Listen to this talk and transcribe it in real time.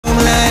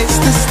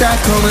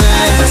Stockholm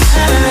lights.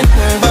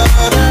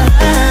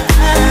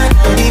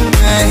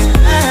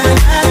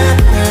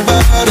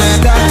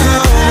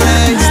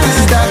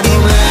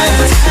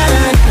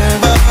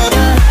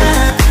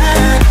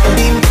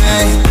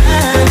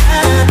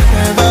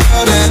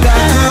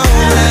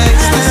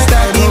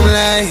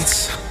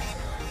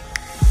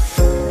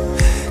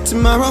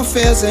 Tomorrow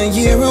feels a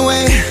year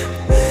away,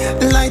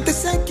 like the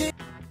second.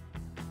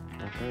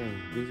 Okay,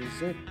 this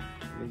is it.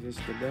 This is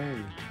the day.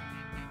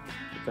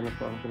 Ito na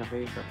po ang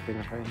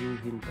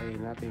pinakahihintay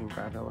natin yung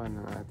kaarawan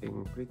ng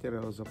ating Pretty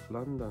Rose of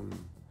London,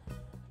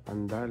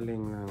 ang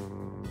darling ng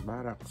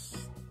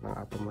barracks ng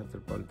Upper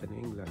Metropolitan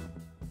England.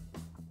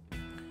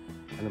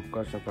 And of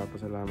course,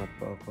 nagpapasalamat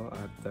po ako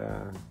at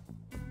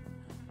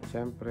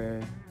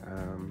siyempre,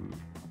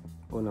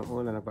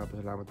 unang-una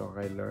nagpapasalamat ako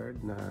kay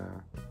Lord na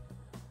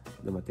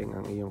dumating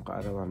ang iyong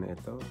kaarawan na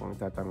ito. Kung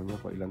itatanong niyo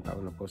kung ilang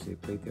taon na po si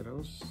Pretty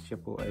Rose, siya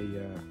po ay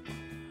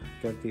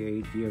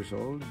 38 years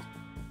old.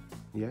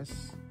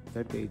 Yes,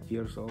 38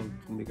 years old.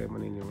 Hindi kayo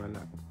maniniwala.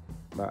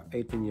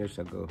 18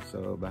 years ago.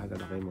 So, bahala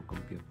na kayo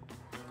mag-compute.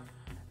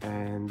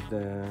 And,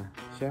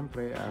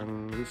 siyempre,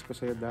 ang wish ko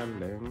sa'yo,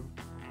 darling,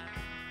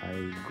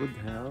 ay good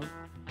health.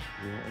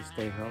 Yeah,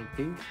 stay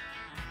healthy.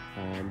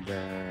 And,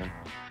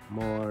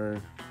 more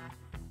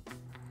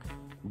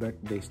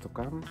birthdays to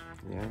come.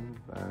 Yan.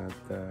 At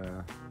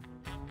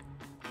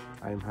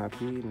I'm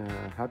happy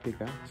na happy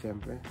ka,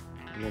 siyempre.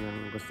 Yan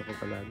ang gusto ko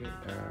palagi.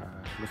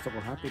 Gusto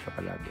ko happy ka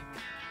palagi.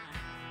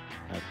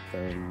 At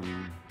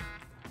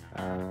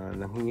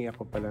nanghingi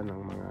ako pala ng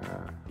mga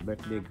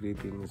birthday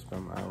greetings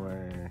from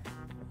our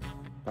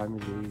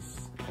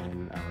families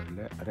and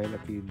our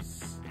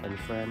relatives and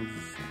friends,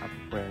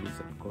 friends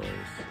of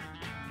course.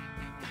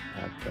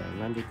 At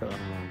nandito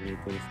ang mga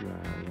greetings na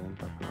yan,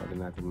 papanoorin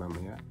natin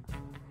mamaya.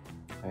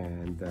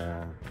 And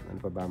ano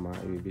pa ba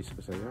mga i-wish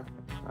ko sa iyo?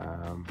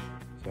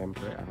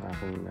 Siyempre, ang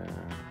aking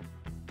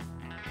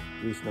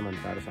wish naman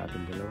para sa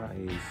ating dalawa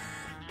is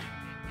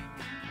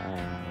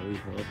we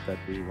hope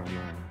that we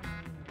wanna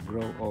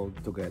grow old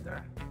together.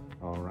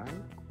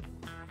 Alright?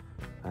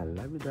 I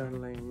love you,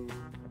 darling.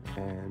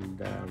 And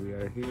we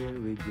are here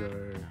with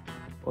your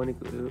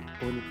único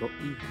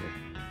hijo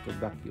to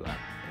back you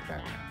up.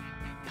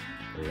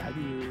 Love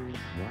you.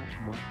 Mwah,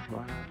 mwah,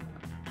 mwah.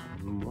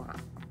 Mwah.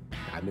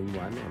 Daming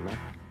mo na.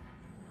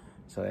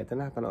 So, eto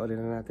na. Panoorin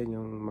na natin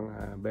yung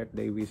mga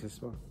birthday wishes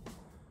mo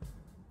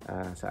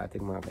sa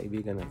ating mga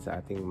kaibigan at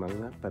sa ating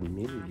mga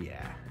pamilya.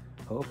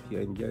 Hope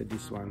you enjoy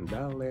this one,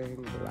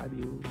 darling. Love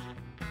you.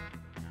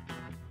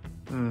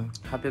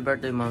 Happy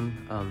birthday, Mom.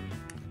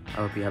 I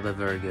hope you have a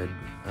very good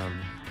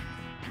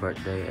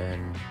birthday,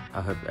 and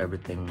I hope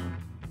everything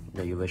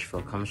that you wish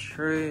for comes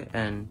true,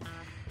 and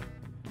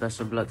best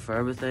of luck for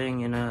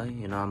everything. You know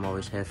I'm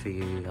always here for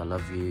you. I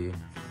love you,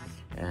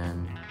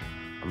 and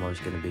I'm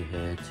always gonna be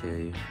here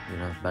to,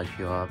 back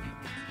you up,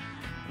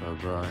 blah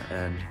blah.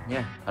 And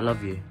yeah, I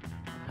love you.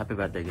 Happy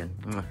birthday again.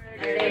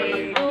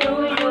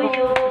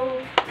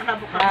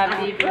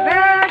 Happy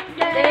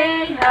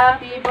birthday,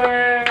 happy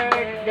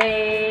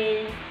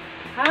birthday,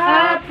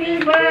 happy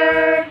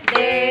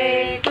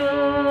birthday to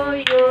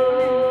you.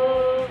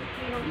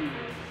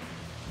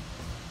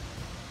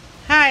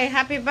 Hi,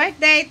 happy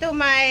birthday to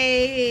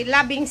my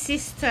loving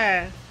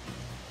sister.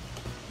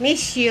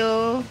 Miss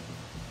you.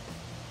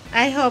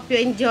 I hope you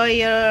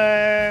enjoy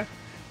your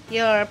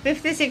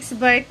 56th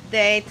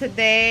birthday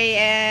today,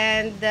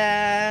 and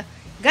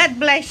God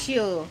bless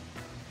you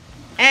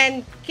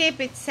and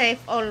keep it safe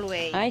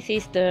always. Hi,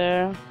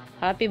 sister.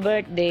 Happy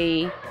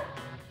birthday.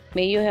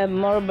 May you have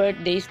more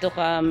birthdays to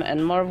come and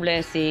more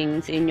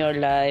blessings in your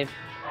life.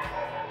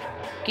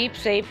 Keep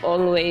safe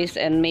always,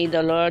 and may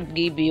the Lord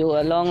give you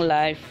a long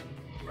life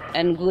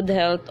and good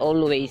health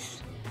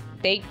always.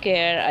 Take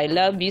care. I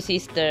love you,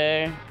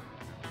 sister.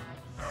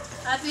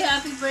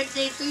 Happy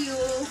birthday to you.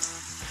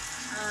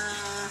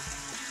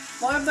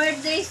 More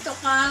birthdays to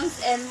come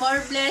and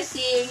more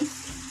blessings.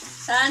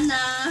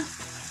 Sana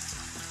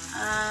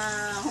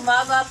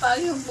humaba pa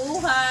ang iyong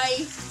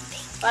buhay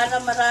para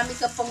marami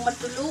ka pang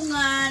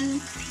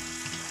matulungan.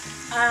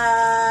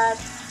 At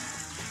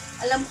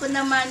alam ko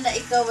naman na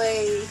ikaw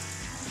ay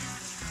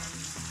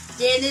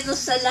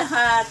generous sa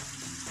lahat.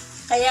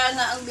 Kaya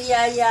nga ang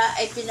biyaya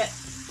ay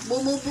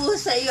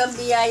bumubuhos sa iyo ang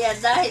biyaya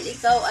dahil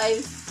ikaw ay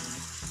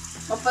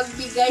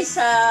mapagbigay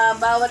sa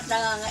bawat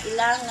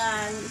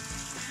nangangailangan.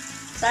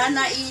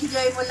 Sana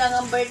i-enjoy mo lang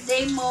ang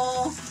birthday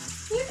mo.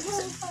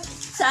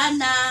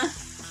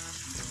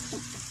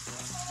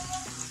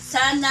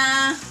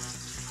 Sana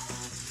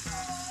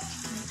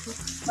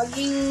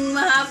maging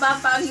mahaba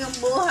pa ang iyong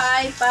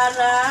buhay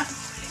para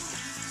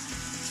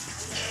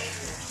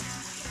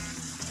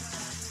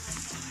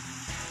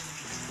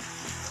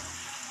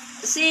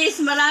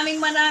sis, maraming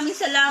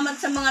salamat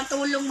sa mga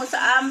tulong mo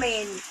sa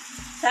amin.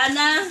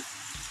 Sana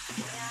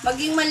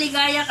maging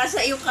maligaya ka sa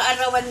iyong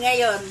kaarawan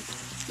ngayon.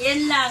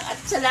 Yan lang at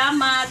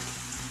salamat.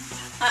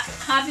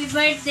 Happy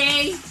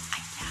birthday.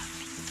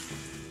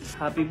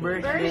 Happy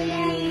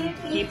birthday.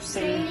 Keep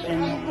safe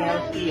and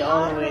healthy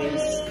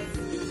always.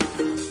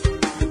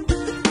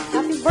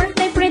 Happy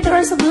birthday, Pretty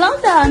Rose of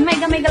London.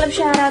 Mega love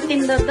shoutout,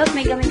 Team Dot.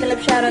 Mega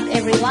love shoutout,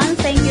 everyone.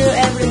 Thank you,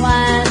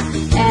 everyone.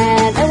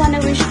 And I wanna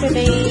wish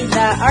today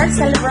the art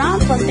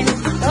celebrant from Team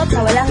Dot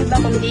na walang iba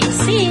kundi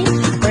si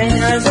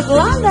Rose of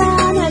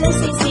London. Hello,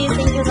 Sisi.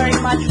 Thank you very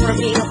much for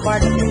being a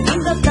part of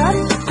Team Dot.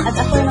 At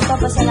ako ay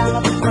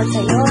nagpapasalamat po sa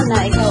iyo na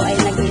ikaw ay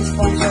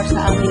nag-sponsor sa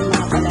aming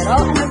mga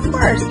palaro. And of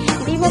course,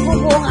 hindi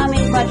mabubuo ang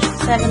aming Batch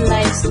 7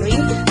 live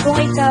stream kung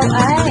ikaw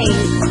ay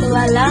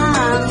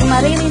walang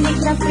maririnig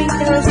na free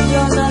Rose of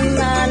London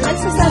na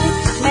nagsasabi,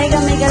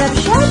 mega love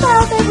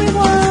shoutout,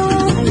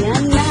 everyone!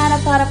 Ayan,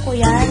 naharap-harap ko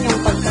yan yung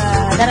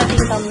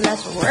pagka-darating ka mula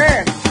sa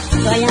work.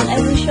 So, ayan, I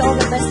wish you all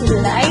the best in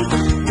life.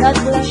 God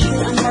bless you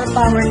and more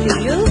power to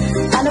you.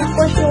 And of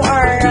course, you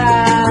are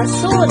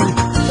soon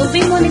to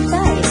be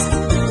monetized.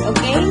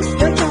 Okay?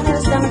 Your channel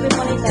is gonna be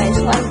monetized.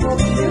 So, I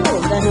hope you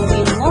gonna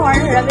win more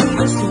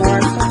revenues,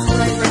 more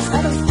subscribers,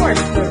 and of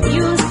course, more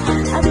views.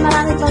 At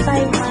marami pa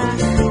tayong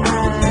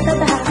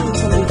tatahakin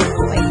sa mga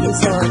writing.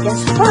 So,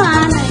 just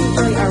fun and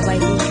enjoy our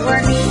writing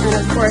journey. And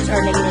of course,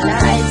 our daily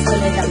lives.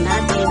 Tuloy lang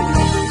natin.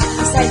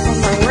 Aside from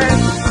our work,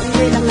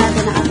 enjoy lang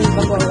natin ang ating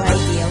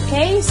pag-writing.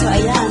 Okay? So,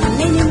 ayan.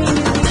 Many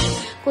wish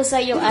ko sa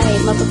iyo ay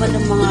matupad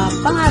ang mga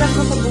pangarap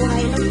mo sa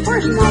buhay. And of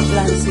course, mga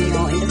plans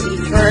mo in the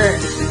future.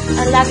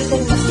 Ang lagi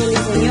kayong masili,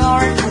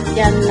 Senyor. At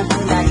yan na po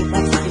lagi pa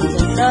sa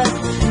Pindot.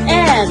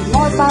 And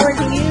more power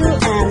to you.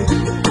 And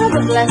have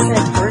a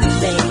blessed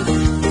birthday to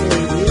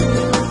you.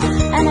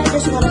 And I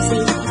just want to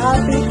say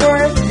happy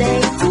birthday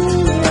to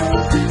you.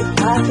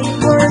 Happy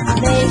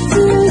birthday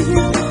to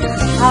you.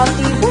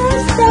 Happy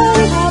birthday,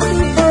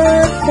 happy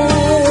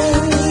birthday.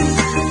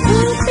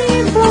 Happy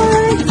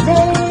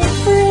birthday,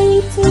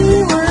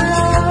 pretty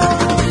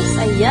Rose.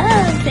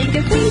 Ayan, thank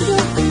you.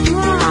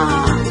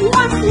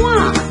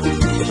 Mwah.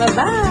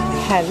 Bye-bye.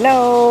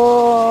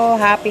 Hello!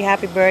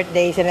 Happy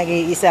birthday sa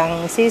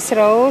nag-iisang Sis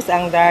Rose,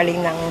 ang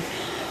darling ng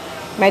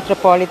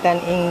Metropolitan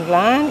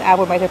England,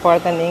 Apple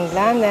Metropolitan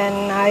England,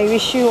 and I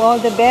wish you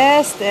all the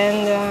best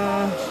and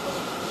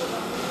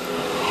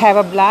have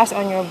a blast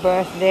on your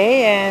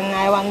birthday. And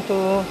I want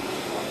to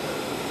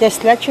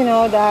just let you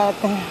know that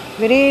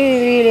we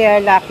really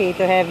are lucky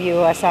to have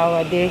you as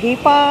our dear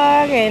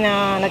hipag, and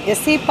not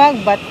just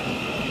hipag but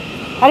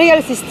a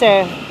real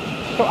sister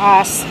to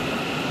us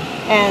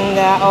and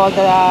all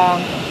the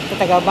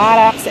Taga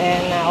Barracks.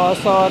 And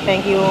also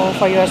thank you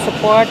for your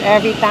support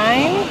every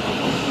time.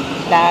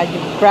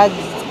 Brad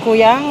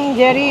Kuyang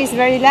Jerry is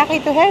very lucky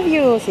to have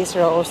you, Sis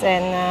Rose,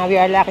 and we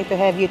are lucky to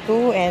have you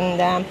too.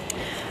 And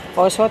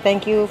also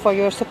thank you for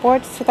your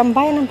support sa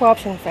Tambayan ng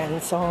Co-option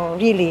Friends. So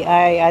really,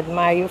 I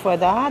admire you for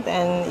that,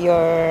 and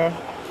you're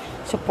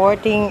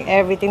supporting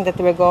everything that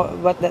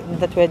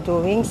that we're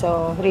doing.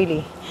 So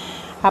really,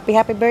 happy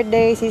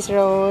birthday, Sis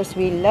Rose.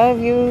 We love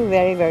you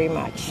very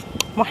much.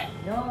 Mwah!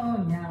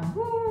 Yun,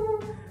 yahoo!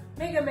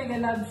 Mega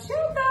love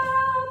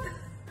shoutout!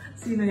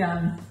 Sino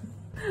yan?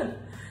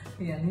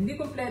 Yan, hindi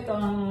kompleto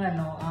ang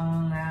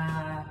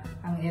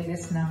ang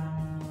LS ng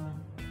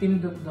Team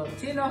Dot.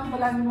 Sino ang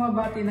palagi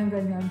mabati ng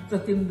ganyan sa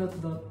Team Dot?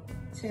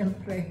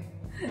 Siyempre.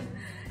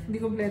 Hindi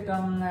kompleto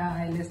ang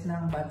LS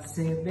ng Batch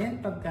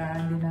 7 pagka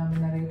hindi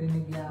namin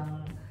naririnig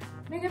yung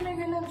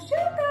mega love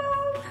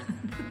shoutout!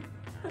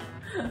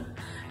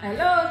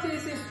 Hello,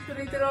 this is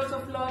Pretty Rose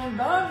of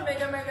London.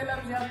 Mega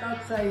love shoutout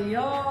sa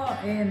iyo.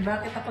 And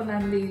bakit ako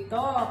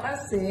nandito?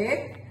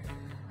 Kasi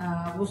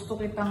gusto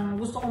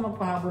ko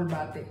magpahabol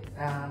bati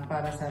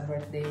para sa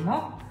birthday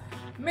mo.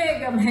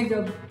 Mega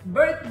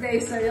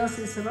birthday sa iyo,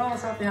 Sis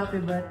Rose. Happy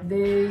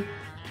birthday.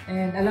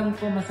 And alam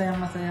ko masaya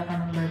ka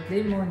ng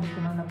birthday mo. Hindi ko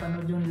na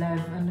napanood yung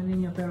live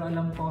ninyo, pero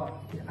alam ko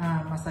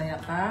masaya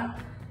ka.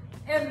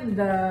 And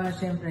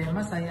syempre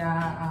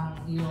masaya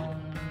ang iyong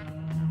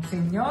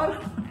senyor.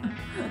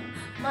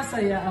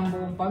 Masaya ang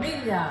buong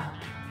pamilya.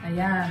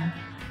 Ayan.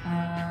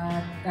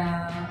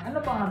 Ano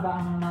pa nga ba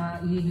ang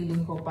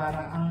maihihiling ko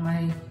para ang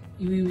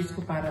iwiwis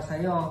ko para sa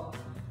iyo?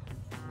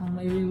 Ang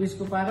maiwiwis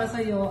ko para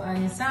sa iyo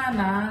ay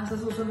sana sa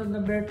susunod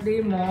na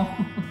birthday mo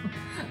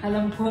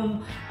alam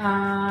kong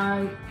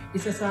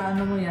isa sa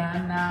mo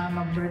yan na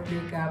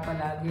mag-birthday ka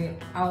palagi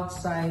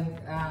outside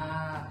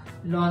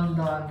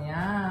London.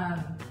 Yan.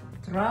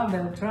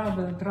 Travel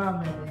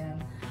yan.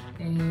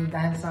 Eh,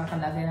 dahil sa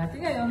kalagay natin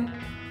ngayon,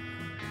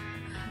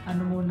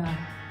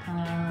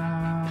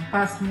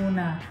 pass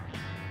muna.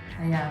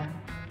 Ayan.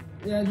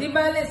 Di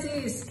bale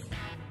sis,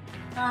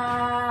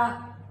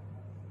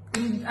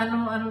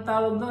 anong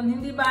tawag doon?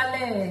 Hindi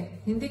bale.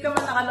 Hindi ka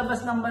man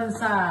nakalabas ng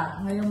bansa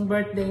ngayong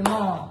birthday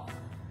mo.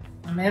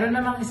 Meron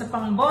namang isa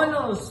pang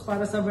bonus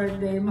para sa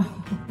birthday mo.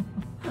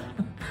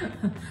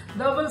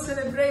 Double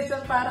celebration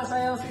para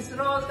sa'yo, Sis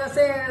Rose,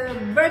 kasi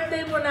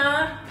birthday mo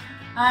na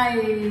ay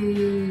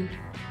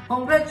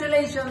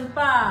congratulations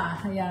pa.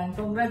 Ayan,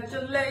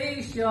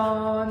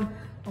 congratulations,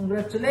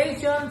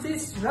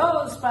 Sis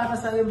Rose, para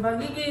sa iyong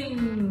pagiging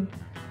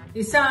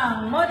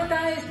isang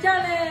monetized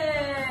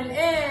channel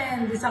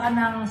and isa ka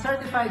ng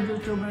certified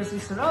YouTuber,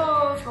 Sis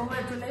Rose.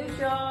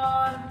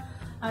 Congratulations!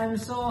 I'm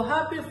so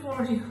happy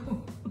for you.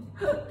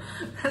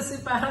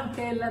 Kasi parang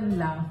kailan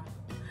lang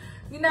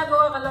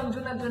Ginagawa ka lang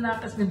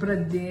Junakas ni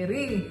Brad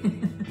Jerry.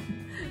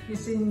 Ni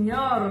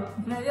Senyor.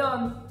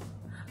 Ngayon,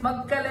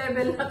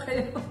 magka-level na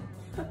kayo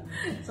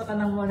sa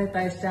kanang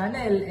monetize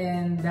channel.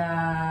 And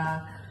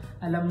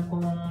alam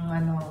kong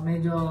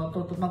medyo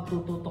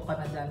magtututok ka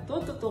na dyan.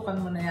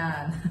 Tututukan mo na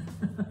yan.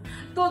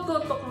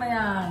 Tututok na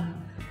yan.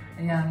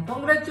 Ayan.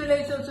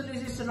 Congratulations to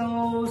Mrs.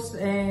 Rose.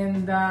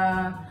 And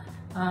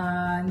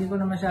hindi ko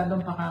na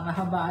masyadong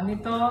pakakahabaan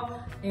ito.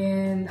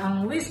 And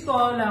ang wish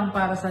ko lang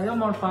para sa'yo,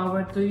 more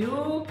power to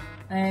you.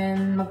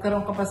 And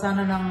magkaroon ka pa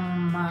sana ng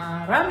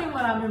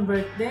maraming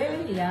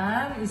birthday.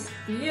 Yan.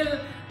 Still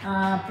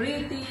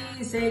pretty,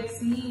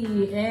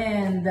 sexy,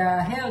 and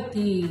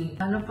healthy.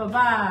 Ano pa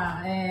ba?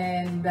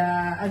 And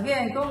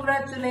again,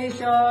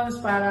 congratulations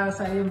para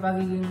sa iyong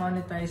pagiging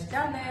monetized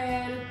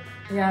channel.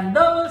 Ayan,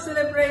 double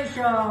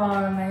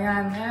celebration.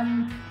 Ayan,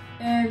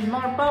 and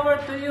more power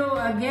to you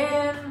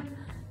again.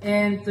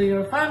 And to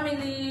your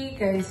family,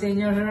 kay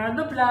Senyor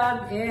Gerardo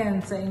Vlog, and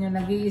sa inyo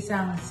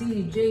nag-iisang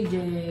si JJ.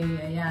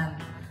 Ayan.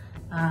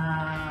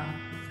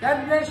 God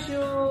bless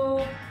you.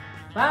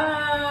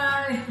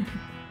 Bye!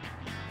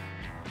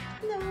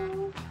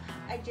 Hello!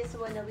 I just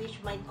want to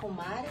wish my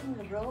kumaring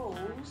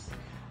Rose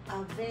a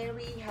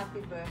very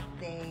happy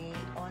birthday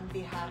on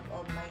behalf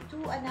of my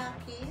 2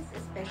 anakis,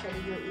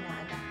 especially your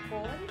inaanak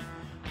ko.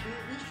 We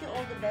wish you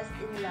all the best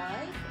in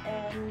life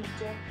and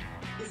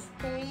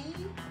stay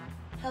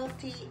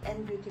healthy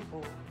and beautiful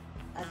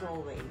as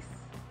always.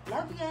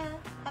 Love ya!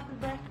 Happy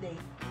birthday!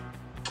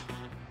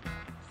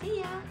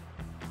 See ya!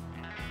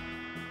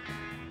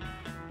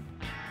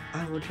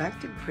 I would like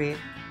to greet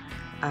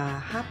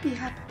a happy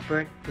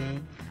birthday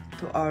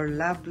to our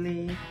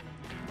lovely,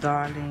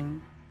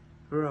 darling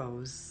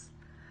Rose.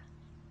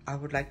 I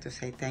would like to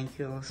say thank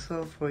you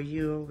also for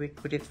you. We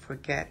couldn't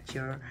forget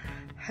your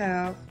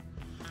help,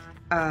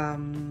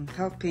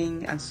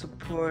 helping and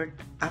support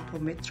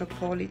Apple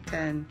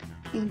Metropolitan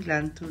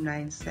England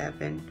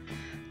 297.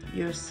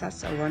 You're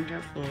such a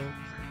wonderful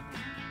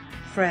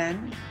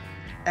friend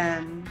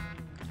and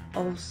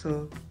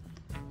also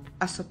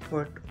a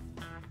support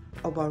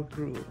of our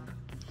group.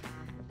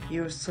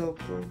 You're so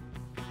cool.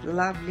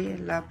 Lovely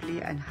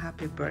and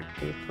happy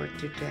birthday for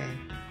today.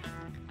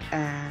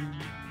 And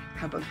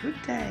have a good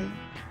day.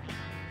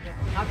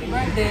 Happy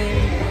birthday!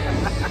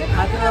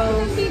 Ate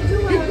Rose!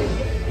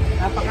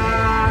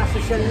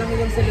 Napaka-social lang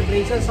yung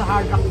celebration sa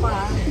Hard Rock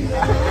pa.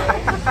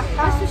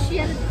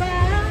 Social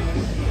pa.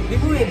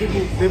 Dibu.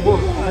 Happy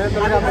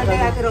birthday,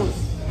 Ate Rose.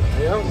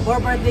 Ayun.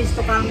 4 birthdays to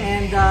come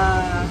and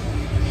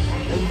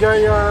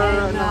enjoy your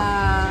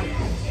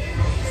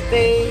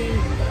stay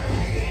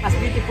as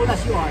beautiful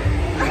as you are.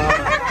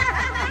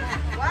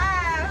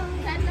 Wow!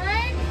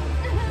 Ganon!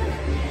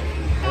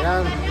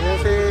 Ayan, yun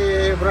si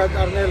Brad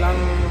Arnel ang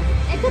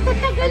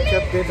head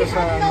chef dito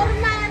sa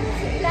Norman,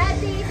 si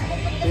Gladys.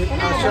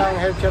 siya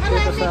ang head chef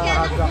dito sa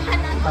Hard Rock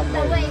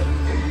Cafe.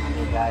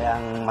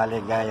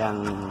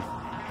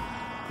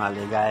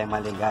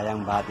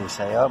 Maligayang bati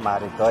sa iyo,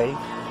 Maricoy,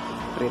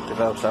 Pretty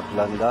Rose of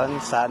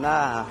London.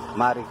 Sana,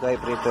 Maricoy,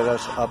 Pretty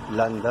Rose of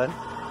London,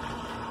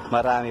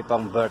 marami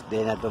pang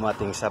birthday na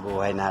dumating sa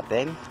buhay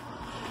natin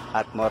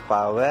at more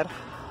power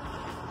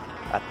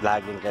at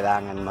laging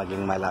kailangan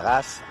maging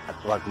malakas at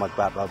huwag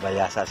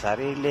magpapabaya sa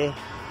sarili.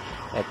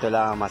 Ito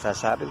lang ang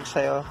masasabi ko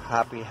sa iyo.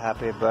 Happy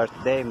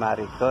birthday,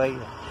 Maricoy.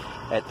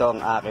 Ito ang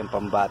aking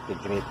pambati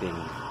greeting.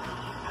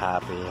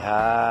 Happy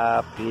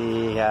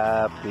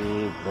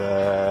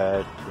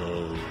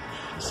birthday.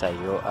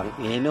 Sa'yo ang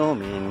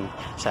inumin,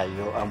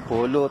 sa'yo ang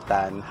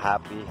pulutan.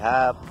 Happy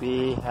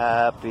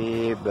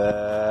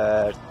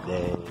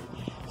birthday.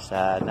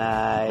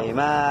 Sana'y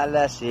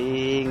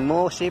malasing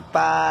mo si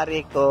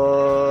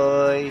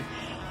Maricoy.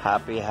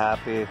 Happy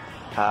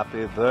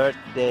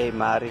birthday,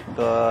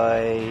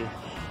 Maricoy.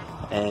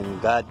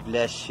 And God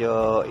bless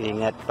you.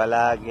 Ingat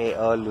palagi,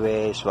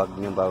 always. Huwag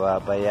niyong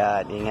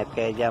bababayaan. Ingat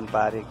kayo dyan,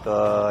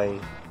 Maricoy.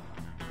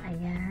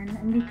 Ayan,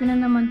 andito na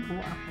naman po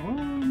ako.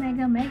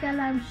 Mega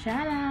love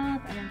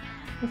shoutout. Ayan,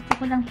 gusto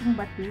ko lang pong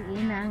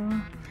batiin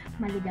ang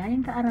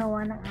maligayang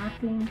kaarawan ng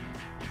aking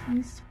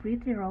Miss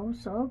Pretty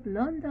Rose of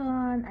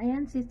London.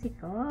 Ayan, si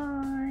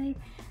Sikoy.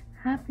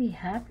 Happy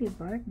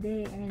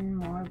birthday and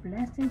more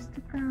blessings to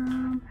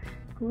come.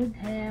 Good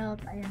health.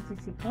 Ayan, si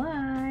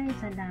Sikoy.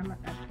 Salamat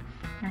at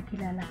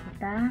nakilala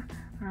kita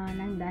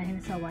nang dahil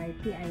sa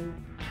YT ay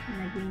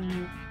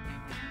naging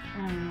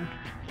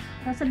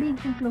sasabihin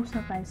kong close na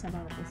tayo sa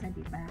bawat isa,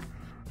 diba?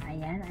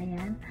 Ayan,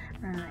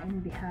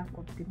 in behalf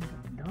of Team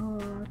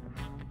Dot,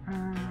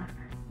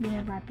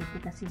 binabati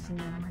kita si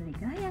Senyor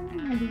maligayang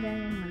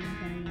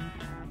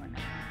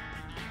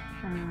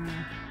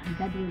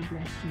God will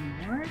bless you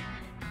more,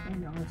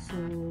 and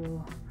also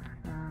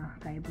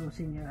kay Bro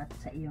Senyor at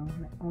sa iyong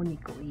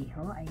uniko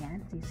iho.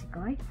 Ayan,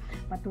 Sisikoy,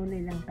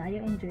 patuloy lang tayo,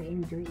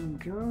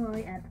 enjoy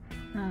at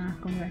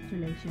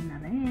congratulations na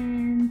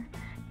rin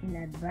in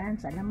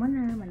advance. Alam mo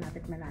na,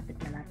 malapit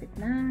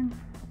lang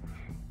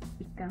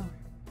ikaw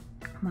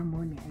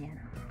mamuni.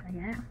 Ayan,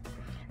 kaya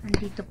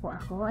andito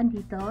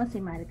si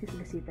Marites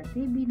Gasita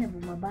TV na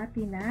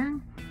bumabati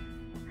ng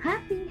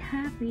happy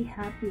happy,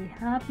 happy,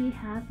 happy,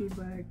 happy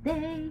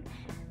birthday.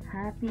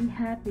 Happy,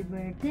 happy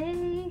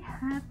birthday.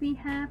 Happy,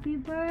 happy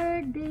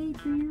birthday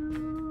to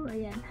you.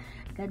 Ayan.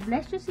 God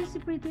bless you, Sissy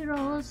Pretty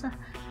Rose.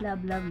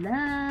 Love, love,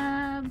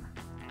 love.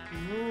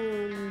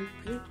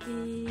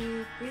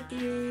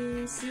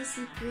 Pretty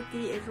Sissy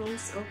Pretty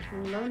Rose of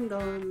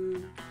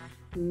London.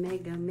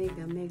 Mega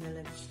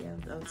love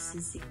shout out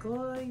Sissy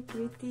Koy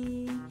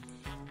Pretty.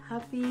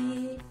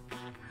 Happy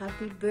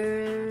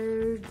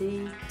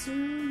birthday to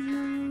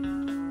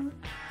you.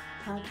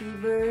 Happy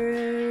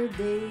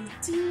birthday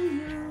to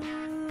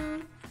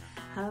you.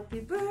 Happy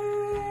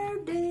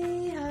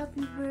birthday,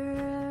 happy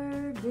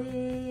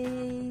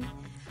birthday.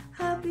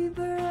 Happy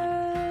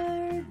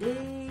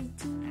birthday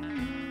to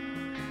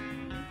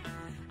you.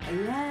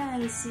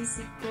 Ayan,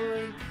 Sissy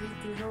Koy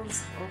Pretty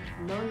Rose of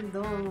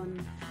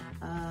London.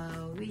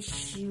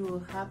 Wish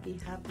you happy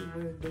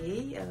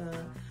birthday.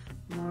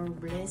 More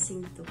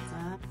blessing to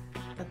come.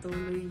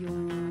 Patuloy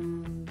yung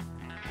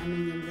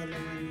yung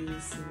dalawa ni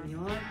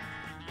Senyor.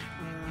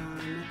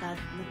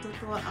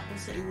 Natutuwa ako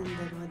sa inyong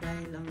dalawa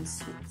dahil ang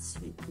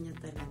sweet niya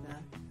talaga.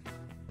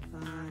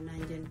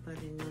 Nandyan pa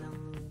rin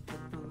ang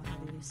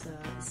pagmamahal niyo sa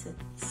isa't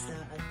isa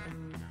at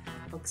ang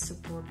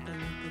pagsuporta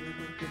niyo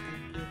talaga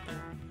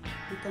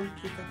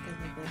kitang-kita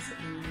talaga sa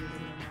inyong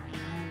dalawa.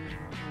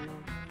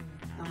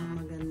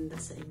 Ang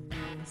maganda sa inyo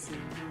na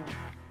Senyor.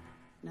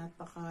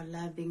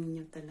 Napaka-loving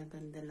nyo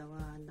talagang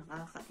dalawa.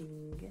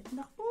 Nakakainggit.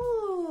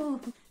 Naku!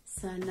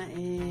 Sana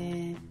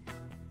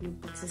yung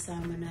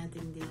pagsasama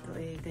natin dito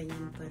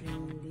ganyan pa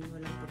rin. Hindi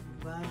walang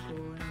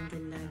pagbabago.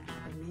 Nandyan lagi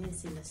kami.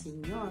 Sila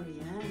Senyor.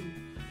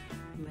 Yan.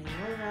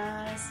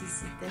 Mayora, si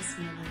Tess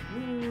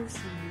Malabu,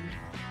 si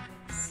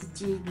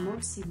Jade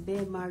Mo, si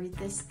Be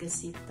Marites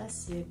Casita,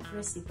 siyempre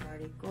si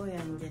Parico.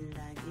 Yan dyan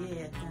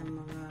lagi. At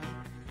ang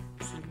mga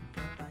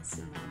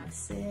si Mama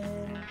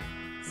Sel,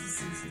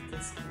 si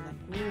Tess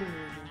Malabu.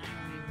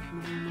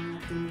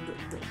 Mga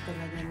tindok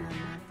talaga na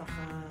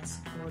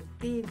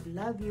napaka-supportive.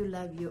 Love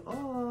you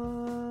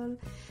all.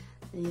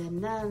 Ayan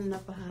na,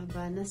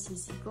 napahaba na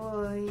Sissy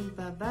Koy.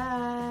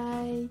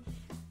 Bye-bye.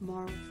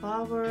 More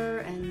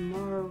power and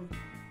more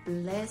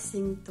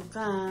blessing to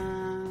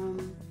come.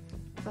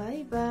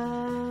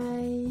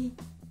 Bye-bye.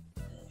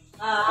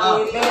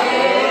 Happy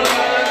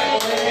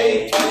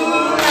birthday to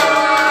you.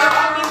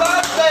 Happy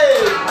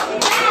birthday.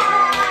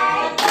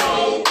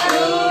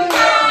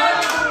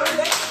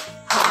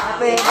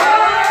 Happy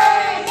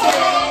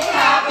birthday,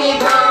 happy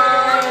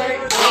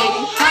birthday,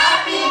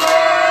 happy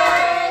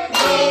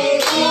birthday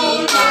to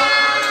you.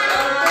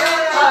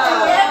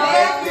 Happy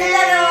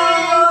birthday,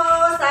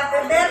 Rose.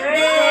 Happy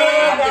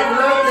birthday. Happy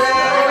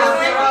birthday.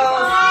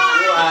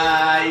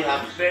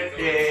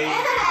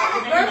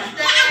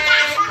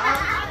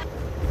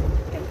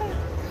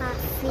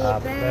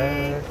 Happy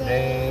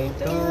birthday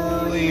to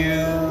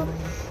you.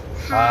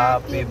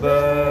 Happy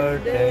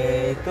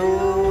birthday to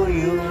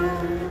you.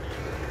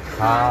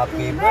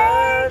 Happy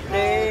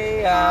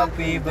birthday,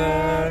 happy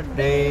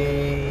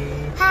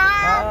birthday.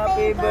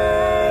 Happy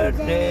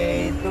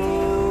birthday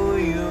to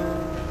you.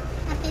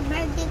 Happy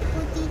birthday po,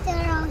 Tita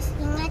Rose.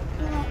 Ingat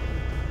po.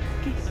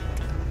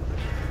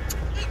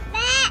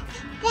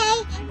 Birthday,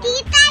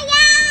 Tita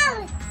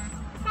Rose!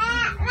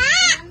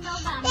 Birthday to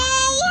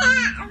you!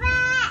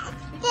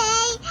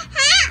 Birthday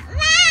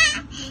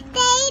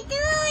to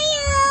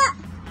you!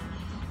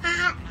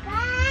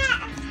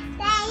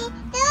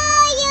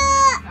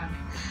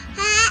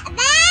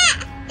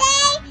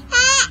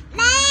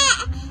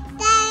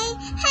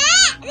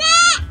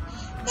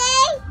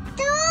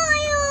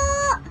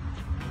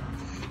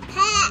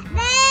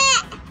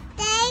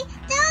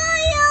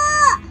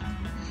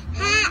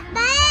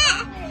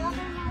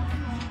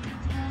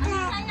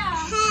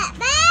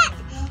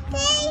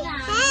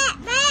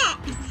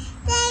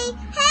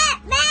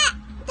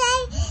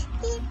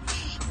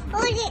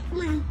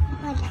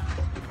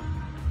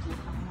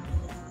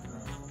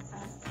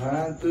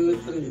 One, two,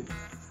 three.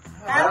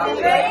 Happy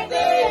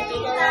birthday,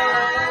 Tita!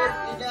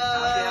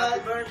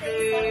 Happy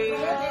birthday!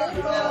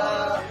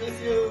 Miss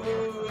you!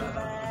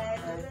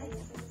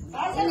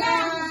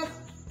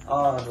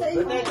 Oh,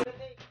 good night.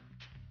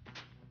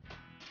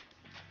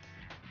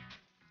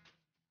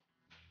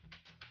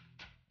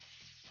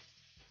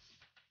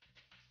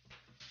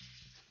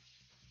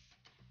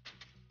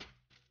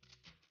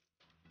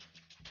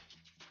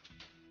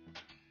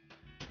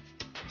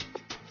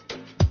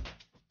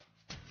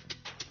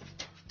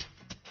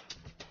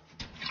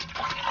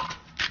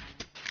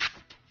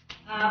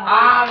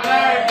 Happy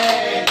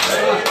birthday to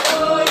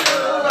you.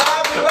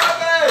 Happy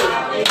birthday.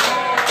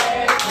 Happy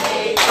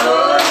birthday to you.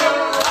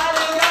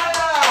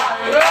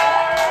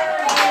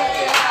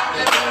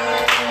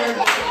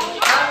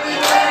 Happy birthday. Happy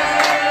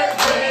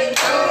birthday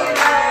to you.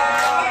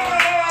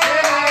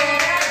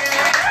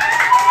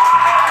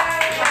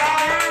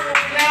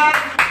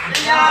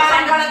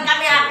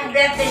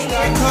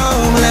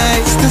 Stockholm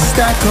lights, the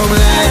Stockholm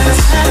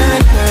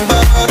lights.